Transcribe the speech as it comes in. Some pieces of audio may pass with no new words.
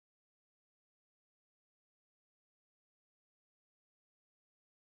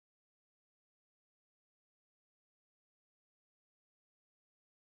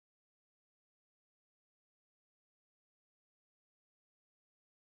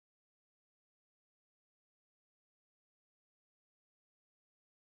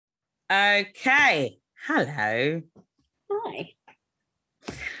Okay. Hello. Hi.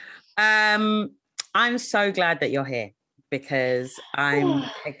 I'm so glad that you're here because I'm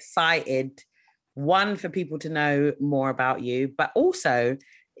excited, one, for people to know more about you, but also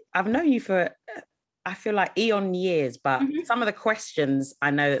I've known you for, I feel like eon years, but some of the questions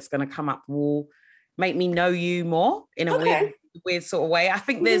I know that's going to come up will make me know you more in a weird sort of way. I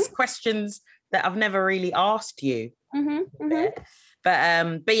think there's questions that I've never really asked you.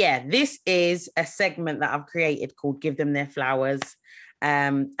 But yeah, this is a segment that I've created called Give Them Their Flowers.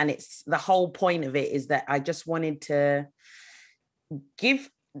 And it's the whole point of it is that I just wanted to give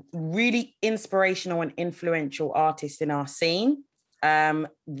really inspirational and influential artists in our scene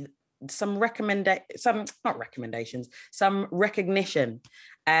some recognition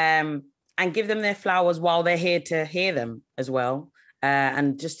and give them their flowers while they're here to hear them as well.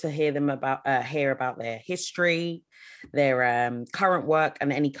 And just to hear them hear about their history, their current work,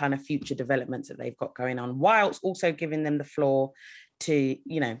 and any kind of future developments that they've got going on, whilst also giving them the floor to,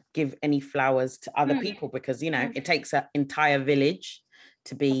 give any flowers to other people, because, it takes an entire village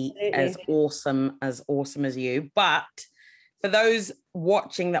to be as awesome as you. But for those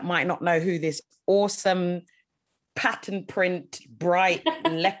watching that might not know who this awesome pattern print, bright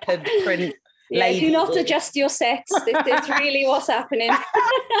leopard print lady do not adjust your sets. This is really what's happening.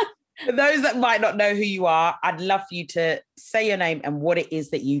 For those that might not know who you are, I'd love for you to say your name and what it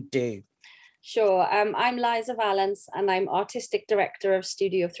is that you do. Sure. I'm Liza Vallance, and I'm Artistic Director of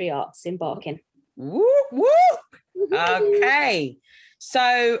Studio 3 Arts in Barking. Whoop, whoop. Okay.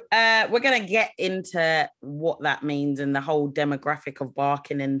 So we're going to get into what that means and the whole demographic of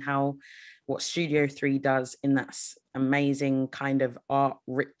Barking and what Studio 3 does in that amazing kind of art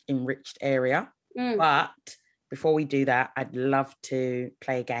enriched area. But before we do that, I'd love to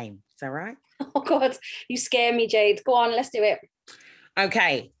play a game. Is that right? Oh God, you scare me, Jade. Go on, let's do it.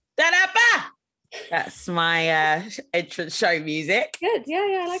 Okay. Da-da-ba! That's my entrance show music. Good.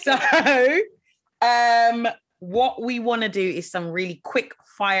 Yeah, I like it. So what we want to do is some really quick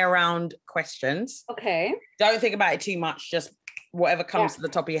fire round questions. Okay. Don't think about it too much. Just whatever comes to the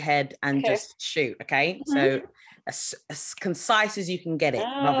top of your head and just shoot. Okay. So as concise as you can get it.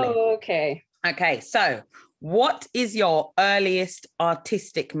 Lovely. Okay. Okay. So what is your earliest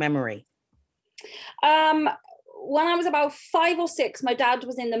artistic memory? When I was about 5 or 6, my dad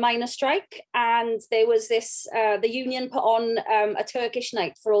was in the miners' strike, and there was this, the union put on a Turkish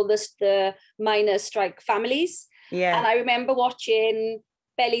night for all the miners' strike families. Yeah. And I remember watching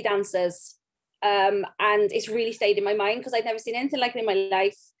belly dancers, and it's really stayed in my mind because I'd never seen anything like it in my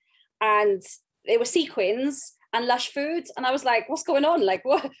life. And there were sequins and lush food, and I was like, what's going on? Like,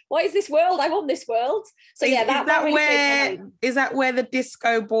 what is this world? I want this world. So is that where the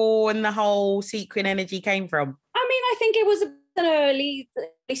disco ball and the whole sequin energy came from? I mean, I think it was an early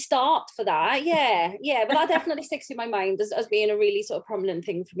start for that. Yeah. But that definitely sticks in my mind as being a really sort of prominent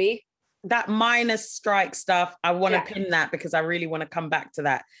thing for me. That miners' strike stuff, I want to pin that because I really want to come back to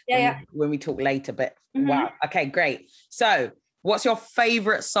that when we talk later. But wow. Okay, great. So what's your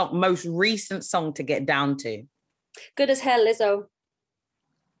favorite song, most recent song to get down to? Good as Hell, Lizzo.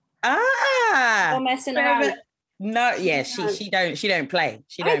 No messing around. No, yeah, she don't play.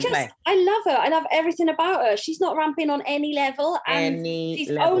 I love her. I love everything about her. She's not ramping on any level, and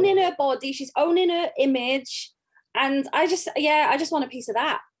she's owning her body. She's owning her image, and I just want a piece of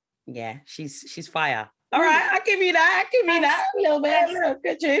that. Yeah, she's fire. All right, I'll give you that. A little bit.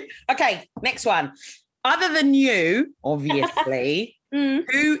 Good tune. Okay, next one. Other than you, obviously,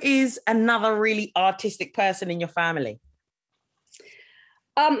 who is another really artistic person in your family?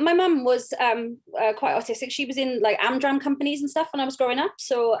 My mum was quite artistic. She was in like Amdram companies and stuff when I was growing up.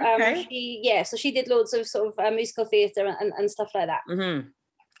 So she did loads of sort of musical theatre and stuff like that.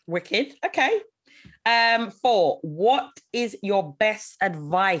 Wicked. Okay. 4, what is your best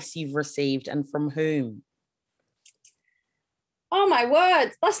advice you've received and from whom? Oh my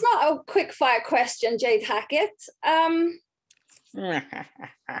word, that's not a quick fire question, Jade Hackett. Let's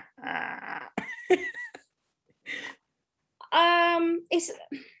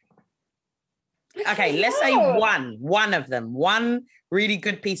say one of them, one really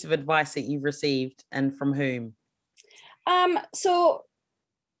good piece of advice that you've received and from whom. So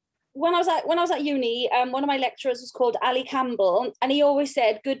when I was at uni, one of my lecturers was called Ali Campbell, and he always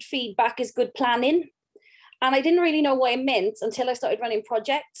said good feedback is good planning. And I didn't really know what it meant until I started running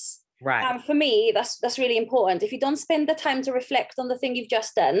projects. Right. For me, that's really important. If you don't spend the time to reflect on the thing you've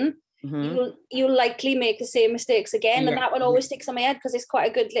just done, you'll likely make the same mistakes again. And that one always sticks on my head because it's quite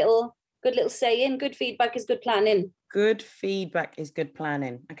a good little saying. Good feedback is good planning. Good feedback is good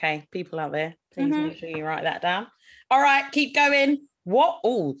planning. Okay, people out there, please make sure you write that down. All right, keep going. What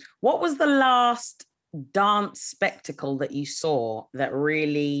was the last dance spectacle that you saw that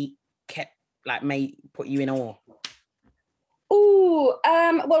really kept put you in awe? Oh,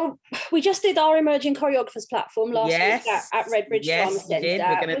 well, we just did our emerging choreographers platform last week at Redbridge Drama Centre. Yes,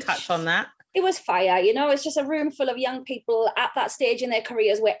 we're going to touch on that. It was fire, you know. It's just a room full of young people at that stage in their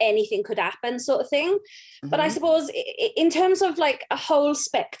careers where anything could happen, sort of thing. Mm-hmm. But I suppose in terms of like a whole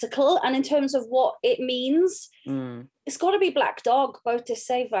spectacle and in terms of what it means, it's got to be Black Dog, Botis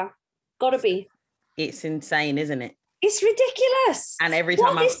Saver. Got to be. It's insane, isn't it? It's ridiculous. And every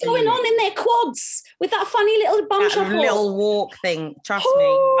time what is going on in their quads with that funny little bum shuffle? Little walk thing. Trust me,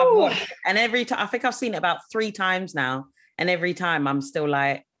 I've watched. And every time, I think I've seen it about 3 times now. And every time I'm still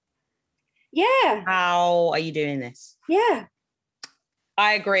like, yeah. How are you doing this? Yeah.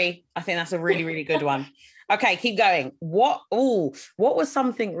 I agree. I think that's a really, really good one. Okay, keep going. What was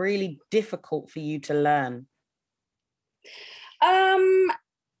something really difficult for you to learn?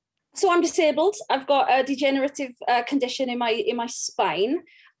 So I'm disabled. I've got a degenerative condition in my spine.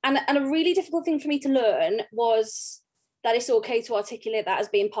 And a really difficult thing for me to learn was that it's okay to articulate that as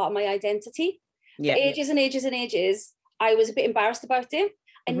being part of my identity. Yeah. For ages and ages and ages, I was a bit embarrassed about it.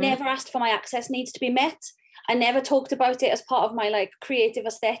 I never asked for my access needs to be met. I never talked about it as part of my like creative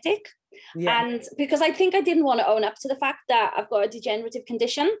aesthetic. Yeah. And because I think I didn't want to own up to the fact that I've got a degenerative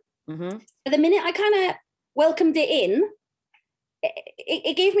condition. But the minute I kind of welcomed it in,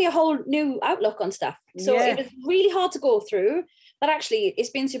 it gave me a whole new outlook on stuff. So it was really hard to go through, but actually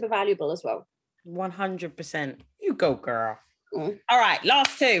it's been super valuable as well. 100%. You go, girl. All right,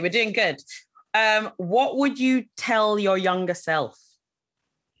 last 2. We're doing good. What would you tell your younger self?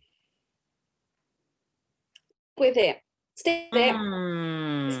 With it. Stay there.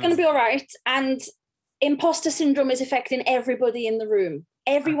 It's going to be all right. And imposter syndrome is affecting everybody in the room.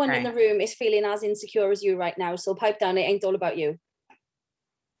 Everyone in the room is feeling as insecure as you right now. So pipe down, it ain't all about you.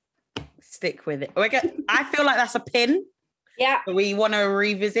 Stick with it. I feel like that's a pin. Yeah. We want to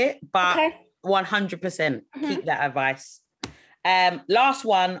revisit, but 100% keep that advice. Last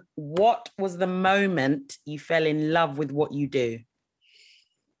one. What was the moment you fell in love with what you do?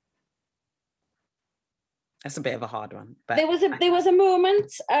 That's a bit of a hard one. But there was a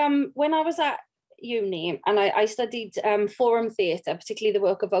moment when I was at uni and I studied forum theatre, particularly the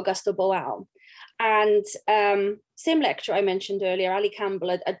work of Augusto Boal. And same lecturer I mentioned earlier, Ali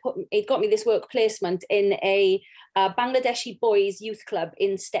Campbell, he'd got me this work placement in a Bangladeshi boys youth club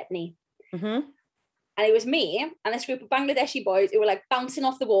in Stepney. And it was me and this group of Bangladeshi boys who were like bouncing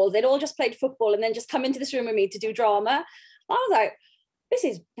off the walls. They'd all just played football and then just come into this room with me to do drama. I was like, this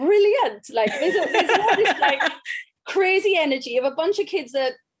is brilliant. Like there's all this like crazy energy of a bunch of kids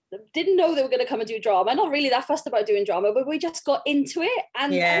that didn't know they were going to come and do drama. Not really that fussed about doing drama, but we just got into it.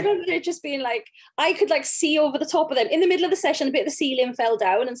 And I remember it just being like, I could like see over the top of them. In the middle of the session, a bit of the ceiling fell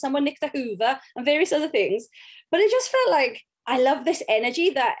down and someone nicked a Hoover and various other things. But it just felt like, I love this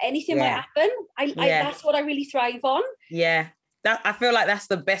energy that anything might happen. I that's what I really thrive on. Yeah. I feel like that's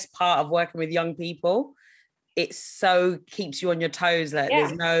the best part of working with young people. It so keeps you on your toes. Like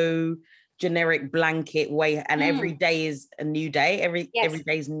there's no generic blanket way, and every day is a new day. Every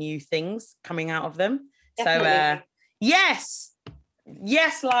day is new things coming out of them. Definitely. So yes,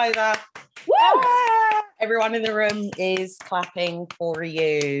 Liza. Woo! Everyone in the room is clapping for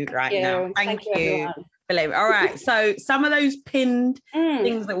you right now. Thank you. Phillip. All right. So some of those pinned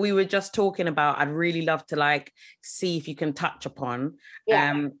things that we were just talking about, I'd really love to like see if you can touch upon.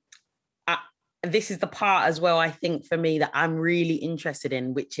 This is the part as well, I think, for me that I'm really interested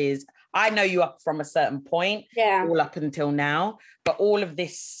in, which is, I know you up from a certain point, all up until now, but all of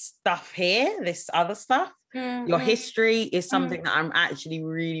this stuff here, this other stuff, your history is something that I'm actually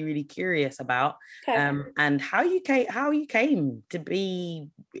really, really curious about. And how you came to be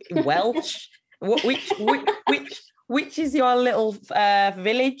Welsh. Which is your little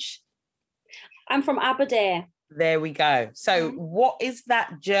village? I'm from Aberdare. There we go. So what is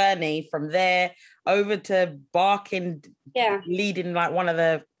that journey from there over to Barking, leading like one of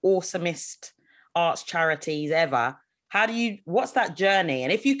the awesomest arts charities ever? What's that journey?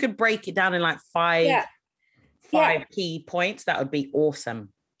 And if you could break it down in like five key points, that would be awesome.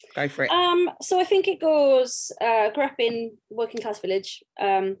 Go for it. So I think it goes, grew up in working class village.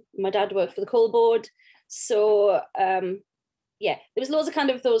 My dad worked for the coal board. So there was loads of kind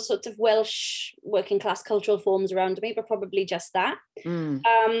of those sorts of Welsh working class cultural forms around me, but probably just that.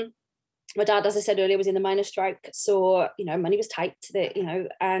 My dad, as I said earlier, was in the miners' strike. So, money was tight,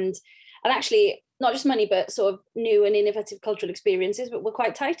 and actually not just money, but sort of new and innovative cultural experiences, but were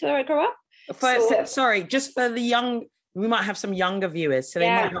quite tight where I grew up. Sorry, just for the young, we might have some younger viewers, so they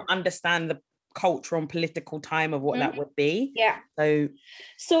might not understand cultural and political time of what that would be. Yeah.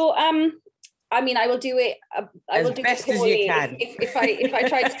 So I mean, I will do it. I will do best it as you can. if I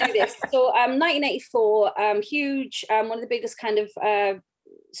try to do this. So 1984, huge, one of the biggest kind of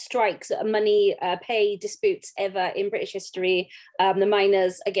strikes, money pay disputes ever in British history. The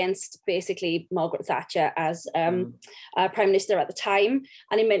miners against basically Margaret Thatcher as Prime Minister at the time,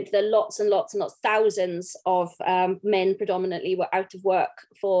 and it meant that lots and lots and lots, thousands of men predominantly were out of work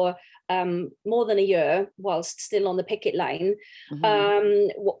for more than a year, whilst still on the picket line,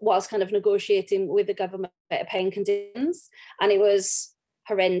 whilst kind of negotiating with the government better paying conditions, and it was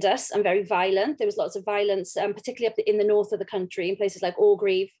horrendous and very violent. There was lots of violence, particularly up in the north of the country, in places like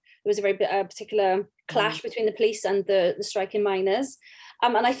Orgreave. There was a very particular clash between the police and the striking miners.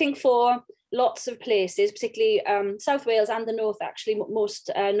 And I think for lots of places, particularly South Wales and the north, actually, most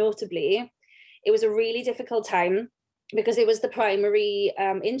notably, it was a really difficult time because it was the primary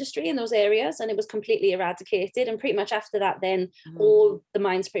industry in those areas, and it was completely eradicated. And pretty much after that, then all the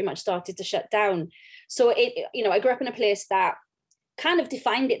mines pretty much started to shut down. So I grew up in a place that kind of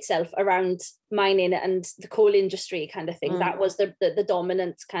defined itself around mining and the coal industry kind of thing. That was the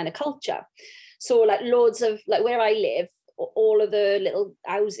dominant kind of culture. So like loads of, like where I live, all of the little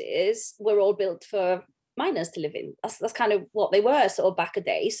houses were all built for miners to live in. That's kind of what they were sort of back a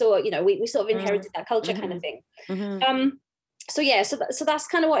day. So, we sort of inherited that culture kind of thing. So that's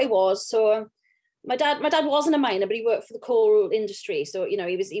kind of what it was. So my dad wasn't a miner, but he worked for the coal industry. So,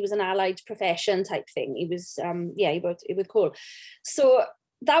 he was an allied profession type thing. He was, he worked with coal. So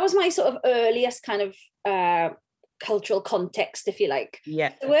that was my sort of earliest kind of cultural context, if you like.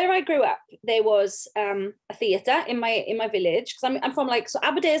 Yeah. So where I grew up, there was a theatre in my village, because I'm from so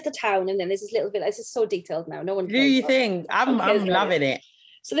Aberdare is the town, and then there's this little village. This is so detailed now. No one. Do you think? I'm loving it.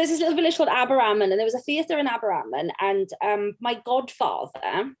 So there's this little village called Aberraman, and there was a theatre in Aberraman, and my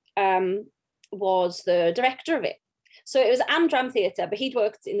godfather was the director of it. So it was Amdram Theatre, but he'd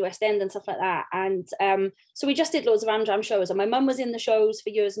worked in the West End and stuff like that. And so we just did loads of Amdram shows. And my mum was in the shows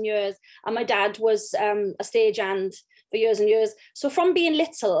for years and years. And my dad was a stagehand for years and years. So from being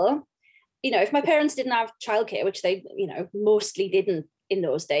little, if my parents didn't have childcare, which they, mostly didn't in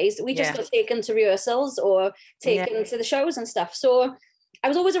those days, we just got taken to rehearsals or taken to the shows and stuff. So I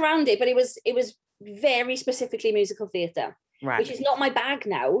was always around it, but it was very specifically musical theatre. Right. Which is not my bag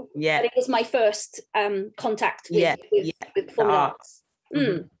now, but it was my first contact with performing arts.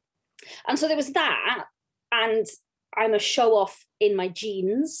 And so there was that, and I'm a show off in my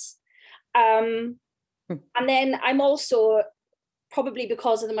genes. And then I'm also, probably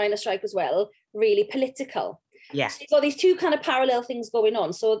because of the miners' strike as well, really political. Yeah. So you've got these two kind of parallel things going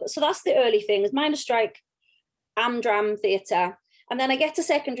on. So that's the early things: miners' strike, Amdram theatre, and then I get to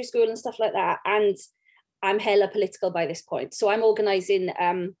secondary school and stuff like that, and I'm hella political by this point. So I'm organising,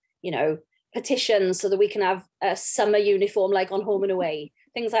 petitions so that we can have a summer uniform, like on Home and Away,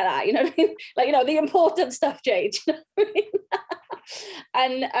 things like that. You know what I mean? Like, the important stuff, Jade. You know what I mean?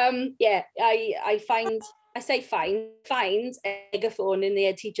 And I find a megaphone in the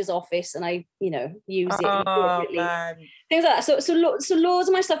head teacher's office, and I, use it appropriately. Things like that. So loads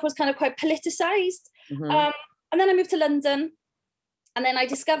of my stuff was kind of quite politicised. And then I moved to London, and then I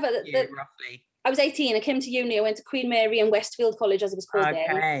discovered that roughly. I was 18, I came to uni, I went to Queen Mary and Westfield College, as it was called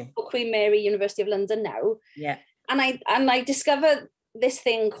then, or Queen Mary, University of London now. Yeah. And I discovered this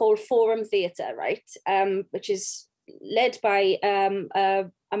thing called Forum Theatre, right? Which is led by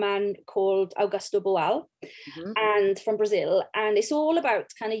a man called Augusto Boal, and from Brazil. And it's all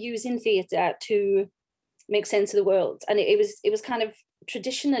about kind of using theatre to make sense of the world. And it was kind of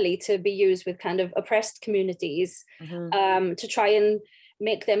traditionally to be used with kind of oppressed communities, to try and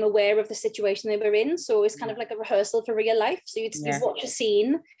make them aware of the situation they were in. So it's kind of like a rehearsal for real life. So you'd watch a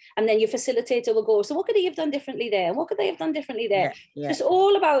scene, and then your facilitator will go, so what could he have done differently there? And what could they have done differently there? So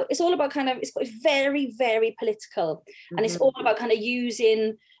it's all about kind of, it's very, very political. And it's all about kind of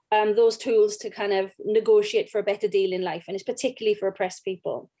using those tools to kind of negotiate for a better deal in life. And it's particularly for oppressed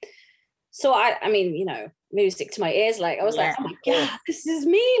people. So I mean, music to my ears, like I was like, oh my God, this is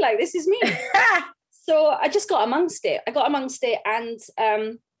me. So I just got amongst it. And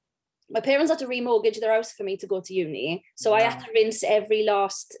my parents had to remortgage their house for me to go to uni. So I had to rinse every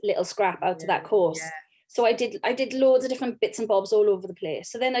last little scrap out of that course. Yeah. So I did loads of different bits and bobs all over the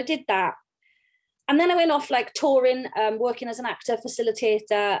place. So then I did that. And then I went off touring, working as an actor,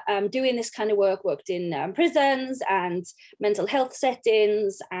 facilitator, doing this kind of work, worked in prisons and mental health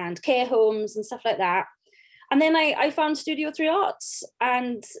settings and care homes and stuff like that. And then I found Studio 3 Arts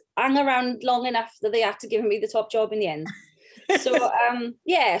and hung around long enough that they had to give me the top job in the end.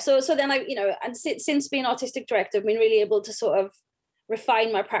 So so then I, and since being artistic director, I've been really able to sort of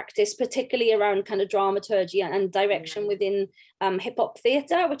refine my practice, particularly around kind of dramaturgy and direction within hip hop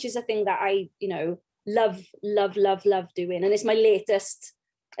theatre, which is a thing that I, love doing. And it's my latest,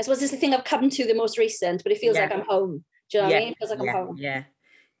 I suppose it's the thing I've come to the most recent, but it feels like I'm home. Do you know what I mean? It feels like I'm home. Yeah.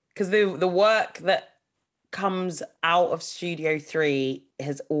 Because the work that comes out of Studio 3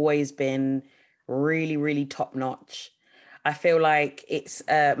 has always been really, really top notch. I feel like it's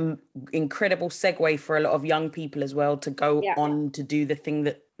an incredible segue for a lot of young people as well to go on to do the thing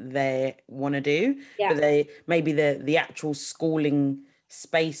that they want to do. But the actual schooling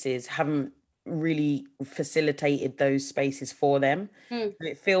spaces haven't really facilitated those spaces for them.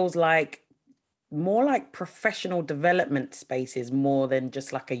 It feels like more like professional development spaces more than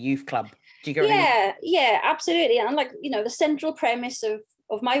just like a youth club. Do you get what I mean? Yeah, absolutely. And like, the central premise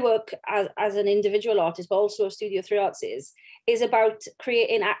of my work as an individual artist, but also Studio 3 Arts is about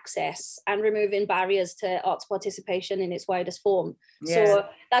creating access and removing barriers to arts participation in its widest form. So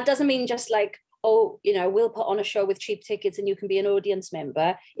that doesn't mean just like, we'll put on a show with cheap tickets and you can be an audience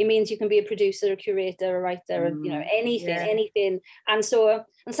member. It means you can be a producer, a curator, a writer, anything. And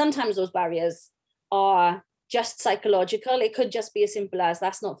sometimes those barriers are just psychological. It could just be as simple as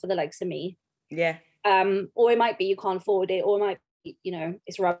that's not for the likes of me. Yeah. Or it might be you can't afford it, or it might be,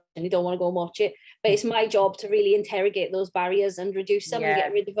 it's rubbish and you don't want to go and watch it. But it's my job to really interrogate those barriers and reduce them and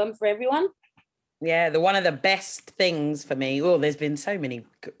get rid of them for everyone. Yeah, one of the best things for me, there's been so many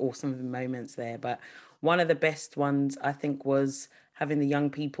awesome moments there, but one of the best ones I think was having the young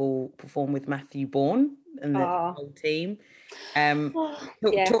people perform with Matthew Bourne and the whole team.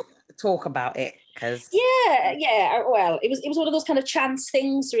 Talk about it, because well, it was one of those kind of chance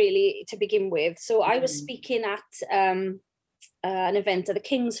things really to begin with. So I was speaking at an event at the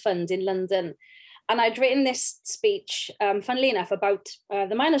King's Fund in London, and I'd written this speech, funnily enough, about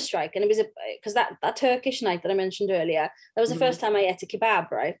the miners' strike, and it was because that Turkish night that I mentioned earlier, that was the first time I ate a kebab,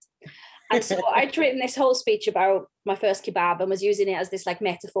 right? And so I'd written this whole speech about my first kebab and was using it as this like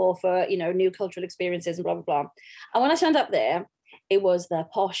metaphor for new cultural experiences and blah blah blah. And when I turned up there, it was the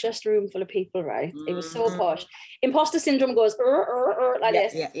poshest room full of people, right? It was so posh. Imposter syndrome goes like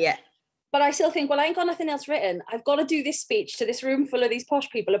this. Yeah. But I still think, well, I ain't got nothing else written. I've got to do this speech to this room full of these posh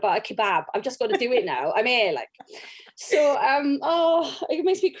people about a kebab. I've just got to do it now. I'm here, like. So, it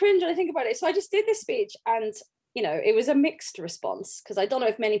makes me cringe when I think about it. So I just did this speech, and it was a mixed response, because I don't know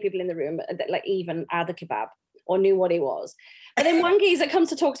if many people in the room like even had a kebab or knew what it was. But then one geezer comes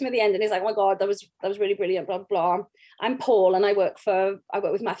to talk to me at the end, and he's like, "Oh my God, that was really brilliant." Blah blah. I'm Paul, and I work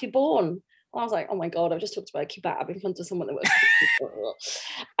with Matthew Bourne. And I was like, "Oh my God, I've just talked about a kebab in front of someone that works."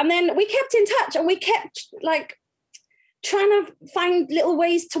 And then we kept in touch, and we kept like trying to find little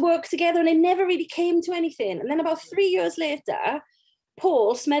ways to work together, and it never really came to anything. And then about 3 years later,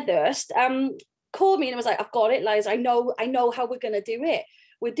 Paul Smethurst called me and was like, "I've got it, Liza. I know how we're going to do it.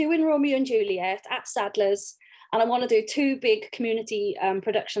 We're doing Romeo and Juliet at Sadler's, and I want to do 2 big community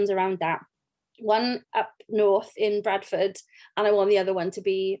productions around that. One up north in Bradford, and I want the other one to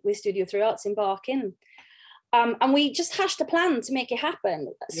be with Studio 3 Arts in Barking." And we just hashed a plan to make it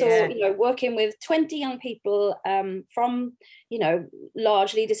happen. So, working with 20 young people from,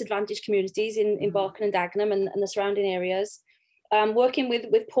 largely disadvantaged communities in Barking and Dagenham and the surrounding areas, working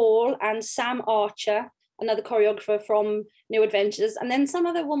with Paul and Sam Archer, another choreographer from New Adventures, and then some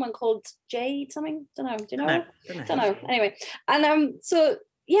other woman called Jade something. Don't know. Do you know? Don't know. Anyway, and so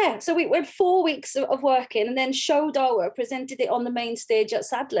we had 4 weeks of working, and then Show Dower presented it on the main stage at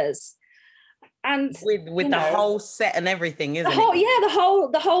Sadler's. And with the whole set and everything, isn't it?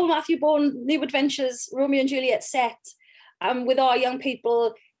 The whole Matthew Bourne New Adventures Romeo and Juliet set, with our young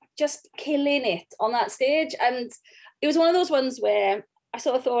people just killing it on that stage. And it was one of those ones where I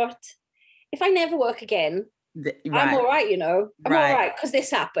sort of thought, if I never work again, I'm all right, I'm all right, because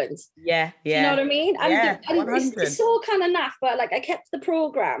this happened. Yeah. You know what I mean? And it's so kind of naff, but like I kept the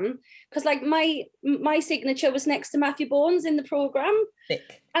program, because like my signature was next to Matthew Bourne's in the program.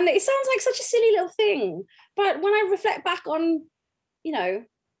 Thick. And it sounds like such a silly little thing, but when I reflect back on,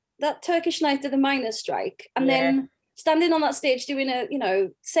 that Turkish night of the miners' strike, and then standing on that stage doing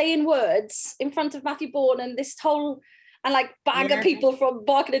saying words in front of Matthew Bourne and this whole, and like bag of people from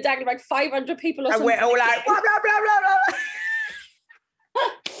Barking and Dagenham, like 500 people or something. And we're all like, blah, blah, blah, blah,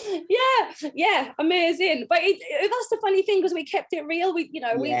 blah. Yeah, amazing. But that's the funny thing, because we kept it real. We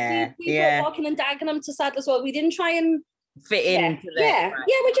brought Barking and Dagenham to Sadler's as well. We didn't try and fit into that.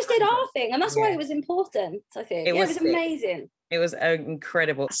 We just did our thing, and that's why it was important, I think. It was amazing. It was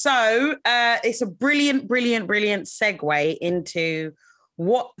incredible. So it's a brilliant segue into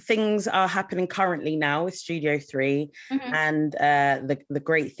what things are happening currently now with Studio 3 and the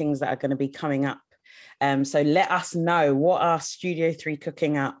great things that are going to be coming up. So let us know, what are Studio 3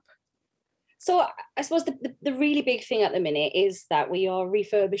 cooking up? So I suppose the really big thing at the minute is that we are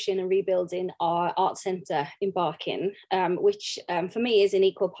refurbishing and rebuilding our art centre in Barking, which for me is in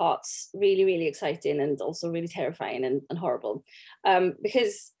equal parts really, really exciting and also really terrifying and horrible,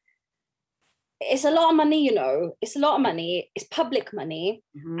 because it's a lot of money, you know. It's a lot of money. It's public money.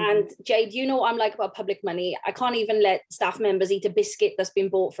 Mm-hmm. And Jade, you know what I'm like about public money. I can't even let staff members eat a biscuit that's been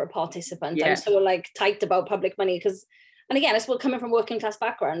bought for a participant. Yeah. I'm so like tight about public money because, and again, it's coming from working class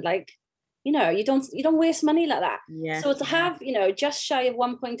background, like, you know, you don't waste money like that. Yeah. So to have, you know, just shy of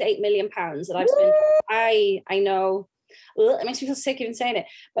 1.8 million pounds that I've spent, I know, it makes me feel sick even saying it,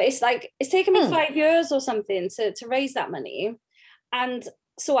 but it's like, it's taken me 5 years or something to raise that money. And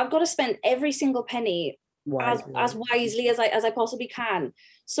so I've got to spend every single penny as wisely as I possibly can.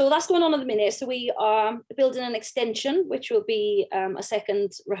 So that's going on at the minute. So we are building an extension, which will be a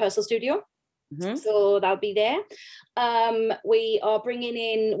second rehearsal studio. Mm-hmm. So that'll be there. We are bringing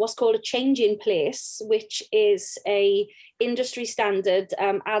in what's called a change-in place, which is a industry standard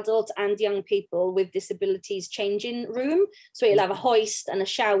adult and young people with disabilities changing room. So it'll have a hoist and a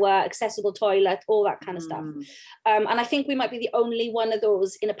shower, accessible toilet, all that kind of stuff. And I think we might be the only one of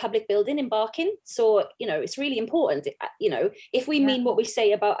those in a public building in Barking. So, you know, it's really important. You know, if we mean what we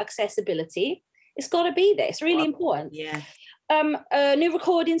say about accessibility, it's got to be there. It's really important. Yeah. A new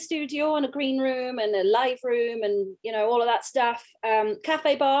recording studio and a green room and a live room and, you know, all of that stuff.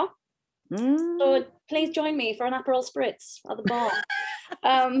 Cafe bar. So please join me for an Aperol Spritz at the bar.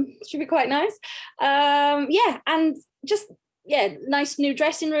 Should be quite nice. And just, nice new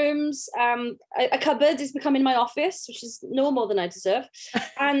dressing rooms. A cupboard is becoming my office, which is no more than I deserve.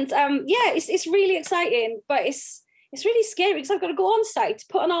 And it's really exciting, but it's really scary because I've got to go on site,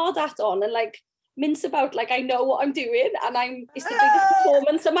 put an hard hat on and like mince about like I know what I'm doing, and it's the biggest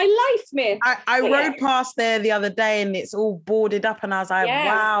performance of my life, mate. I rode past there the other day and it's all boarded up and I was like,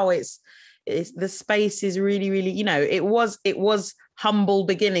 wow, it's the space is really, really, you know, it was humble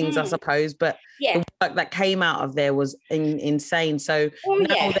beginnings, I suppose, but the work that came out of there was insane. So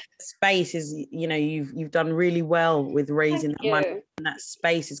now the space is, you know, you've done really well with raising that money, and that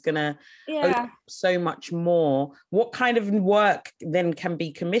space is gonna open up so much more. What kind of work then can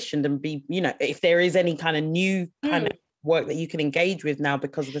be commissioned and be, you know, if there is any kind of new kind of work that you can engage with now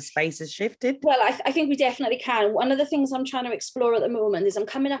because the space has shifted? Well, I think we definitely can. One of the things I'm trying to explore at the moment is I'm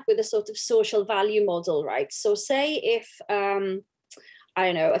coming up with a sort of social value model, right? So say if I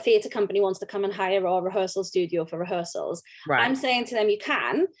don't know, a theatre company wants to come and hire our rehearsal studio for rehearsals. Right. I'm saying to them, you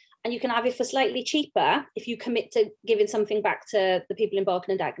can, and you can have it for slightly cheaper if you commit to giving something back to the people in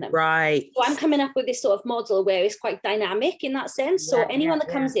Barking and Dagenham. Right. So I'm coming up with this sort of model where it's quite dynamic in that sense. So anyone that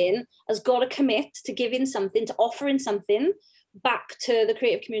comes in has got to commit to giving something, to offering something back to the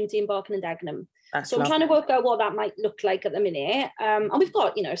creative community in Barking and Dagenham. So I'm trying to work out what that might look like at the minute. And we've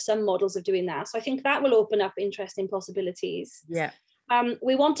got, you know, some models of doing that. So I think that will open up interesting possibilities. Yeah.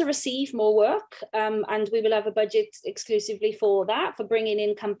 We want to receive more work, and we will have a budget exclusively for that, for bringing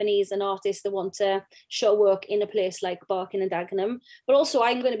in companies and artists that want to show work in a place like Barking and Dagenham. But also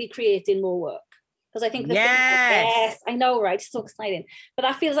I'm going to be creating more work because I think yes, I know, right? It's so exciting. But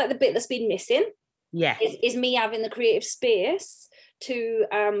that feels like the bit that's been missing. Yeah, is me having the creative space to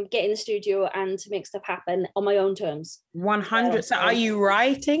get in the studio and to make stuff happen on my own terms. 100. So are you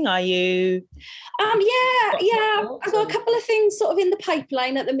writing? Are you? I've got a couple of things sort of in the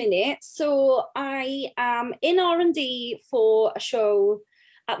pipeline at the minute. So I am in R&D for a show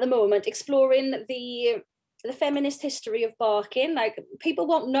at the moment, exploring the feminist history of Barking. Like, people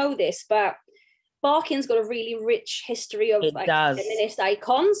won't know this, but Barking's got a really rich history of feminist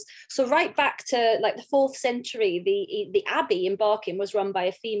icons. So right back to like the 4th century, the abbey in Barking was run by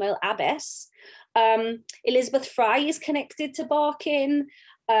a female abbess. Elizabeth Fry is connected to Barking.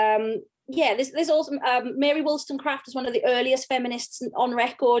 There's also Mary Wollstonecraft is one of the earliest feminists on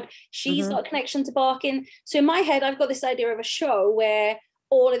record. She's got a connection to Barking. So in my head, I've got this idea of a show where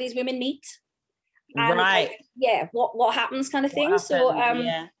all of these women meet. And, what happens kind of thing.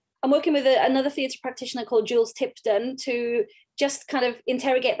 I'm working with another theatre practitioner called Jules Tipton to just kind of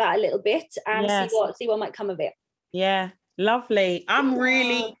interrogate that a little bit and see what might come of it. Yeah, lovely. I'm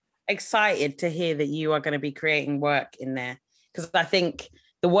really excited to hear that you are going to be creating work in there, because I think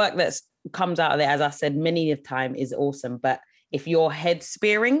the work that comes out of there, as I said many a time, is awesome. But if you're head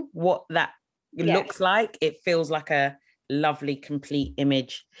spearing what that looks like, it feels like a lovely, complete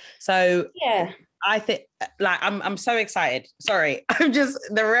image. So I think, like, I'm so excited. Sorry, I'm just,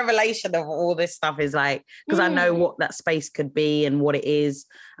 the revelation of all this stuff is like, because I know what that space could be and what it is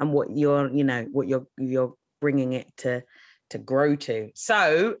and what you're, you know, what you're bringing it to to grow to.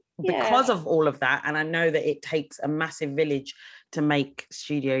 So because of all of that, and I know that it takes a massive village to make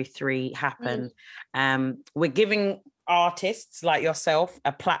Studio 3 happen, we're giving artists like yourself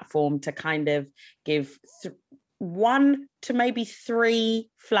a platform to kind of give 1 to maybe 3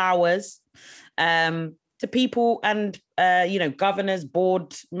 flowers to people and, governors,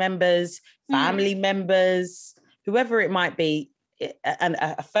 board members, family members, whoever it might be, and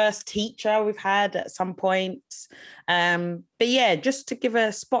a first teacher we've had at some point. But yeah, just to give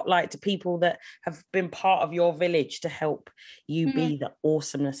a spotlight to people that have been part of your village to help you be the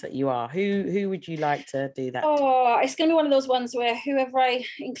awesomeness that you are. Who would you like to do that? Oh, it's going to be one of those ones where whoever I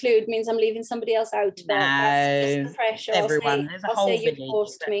include means I'm leaving somebody else out. But that's the pressure. Everyone. There's a whole village. You've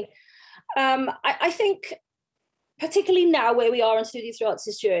forced me. I think, particularly now where we are in Studio 3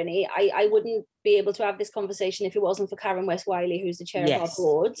 Arts' journey, I wouldn't be able to have this conversation if it wasn't for Karen West-Wiley, who's the chair of our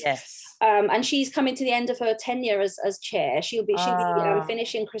board. Yes. And she's coming to the end of her tenure as chair. She'll be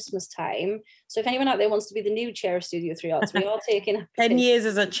finishing Christmas time. So if anyone out there wants to be the new chair of Studio 3 Arts, we are taking 10 years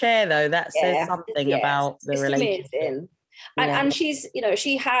as a chair, though. That says something about the relationship. Amazing. And she's,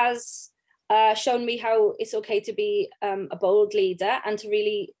 she has shown me how it's okay to be a bold leader and to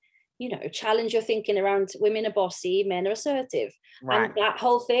really, challenge your thinking around women are bossy, men are assertive, and that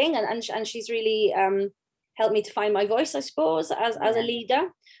whole thing. And she's really helped me to find my voice, I suppose, as a leader.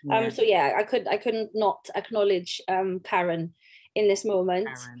 So yeah, I couldn't not acknowledge Karen in this moment.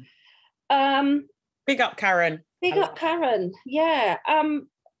 Big up Karen. Big up Karen. Yeah.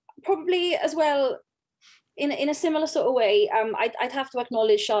 Probably as well. In a similar sort of way, I'd have to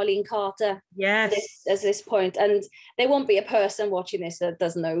acknowledge Charlene Carter. Yes. At this point, and there won't be a person watching this that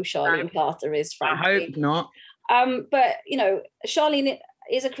doesn't know who Charlene Carter is. Frankly. I hope not. But Charlene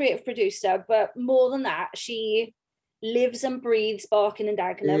is a creative producer, but more than that, she lives and breathes Barking and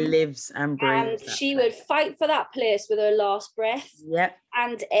Dagenham. Lives and breathes. And she would fight for that place with her last breath. Yep.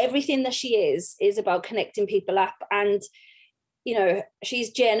 And everything that she is about connecting people up. And she's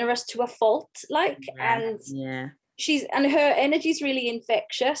generous to a fault, and her energy is really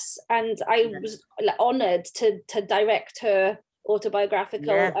infectious. And I was honoured to direct her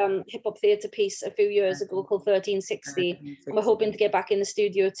autobiographical hip-hop theatre piece a few years ago called 1360. We're hoping to get back in the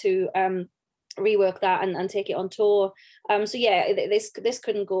studio to rework that and take it on tour. So yeah, this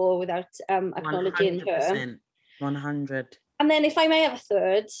couldn't go without acknowledging her. 100. And then if I may have a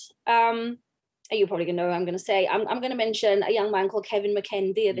third, you're probably going to know what I'm going to say. I'm going to mention a young man called Kevin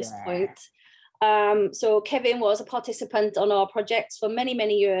McKendy at this point. So Kevin was a participant on our projects for many,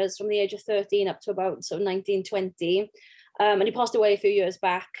 many years, from the age of 13 up to about 19, 20. And he passed away a few years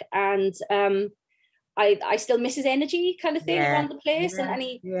back. And I still miss his energy kind of thing around the place. And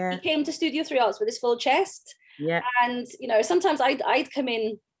he came to Studio 3 Arts with his full chest. And, sometimes I'd come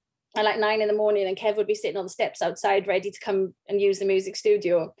in at like 9 a.m. and Kev would be sitting on the steps outside ready to come and use the music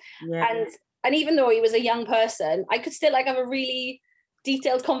studio. And even though he was a young person, I could still have a really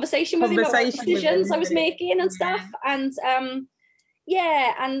detailed conversation with him about the decisions I was making and stuff. And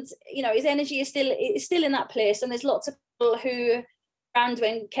and his energy is still in that place. And there's lots of people who, around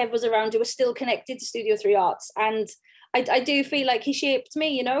when Kev was around, who were still connected to Studio 3 Arts. And I do feel like he shaped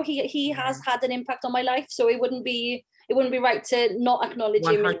me. He has had an impact on my life. So it wouldn't be right to not acknowledge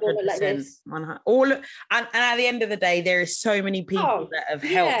him in a moment like this. And at the end of the day, there is so many people that have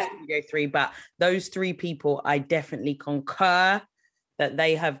helped Studio 3, but those 3 people, I definitely concur that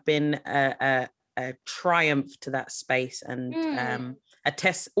they have been a triumph to that space, and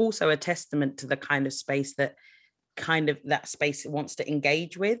also a testament to the kind of space that space wants to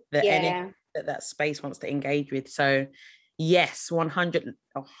engage with, the energy that space wants to engage with. So yes, 100%.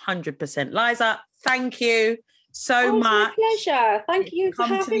 Liza, thank you so much. My pleasure. Thank you for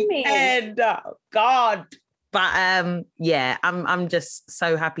having me. Oh, God. But I'm just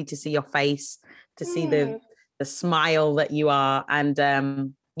so happy to see your face, to see the smile that you are. And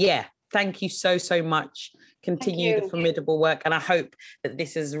thank you so much. Continue the formidable work. And I hope that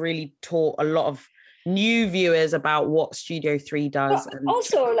this has really taught a lot of new viewers about what Studio 3 does. But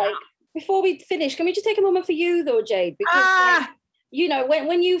also, before we finish, can we just take a moment for you though, Jade? Because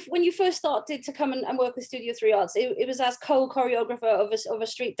when you first started to come and work with Studio 3 Arts, it was as co-choreographer of a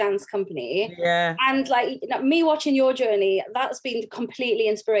street dance company. And me watching your journey, that's been completely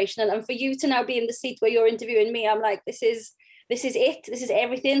inspirational. And for you to now be in the seat where you're interviewing me, I'm like, this is it. This is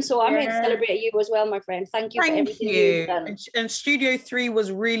everything. So I'm here to celebrate you as well, my friend. Thank you for everything you've done. And Studio 3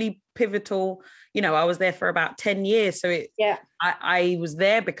 was really pivotal. I was there for about 10 years. So I was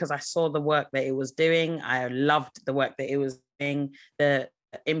there because I saw the work that it was doing. I loved the work that it was doing, the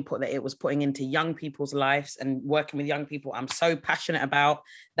input that it was putting into young people's lives and working with young people. I'm so passionate about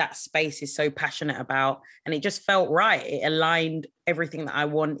that space, is so passionate about, and it just felt right. It aligned everything that I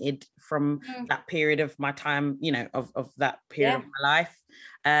wanted from that period of my time, you know, of that period of my life.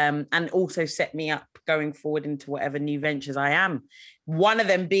 And also set me up going forward into whatever new ventures I am. One of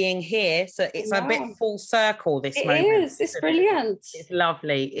them being here. So it's a bit full circle this moment. It is. It's brilliant. It's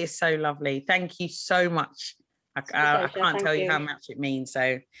lovely. It's so lovely. Thank you so much. I can't tell you how much it means.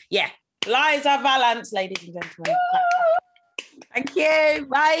 So yeah, Liza Vallance, ladies and gentlemen. Thank you.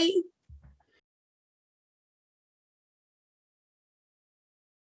 Bye.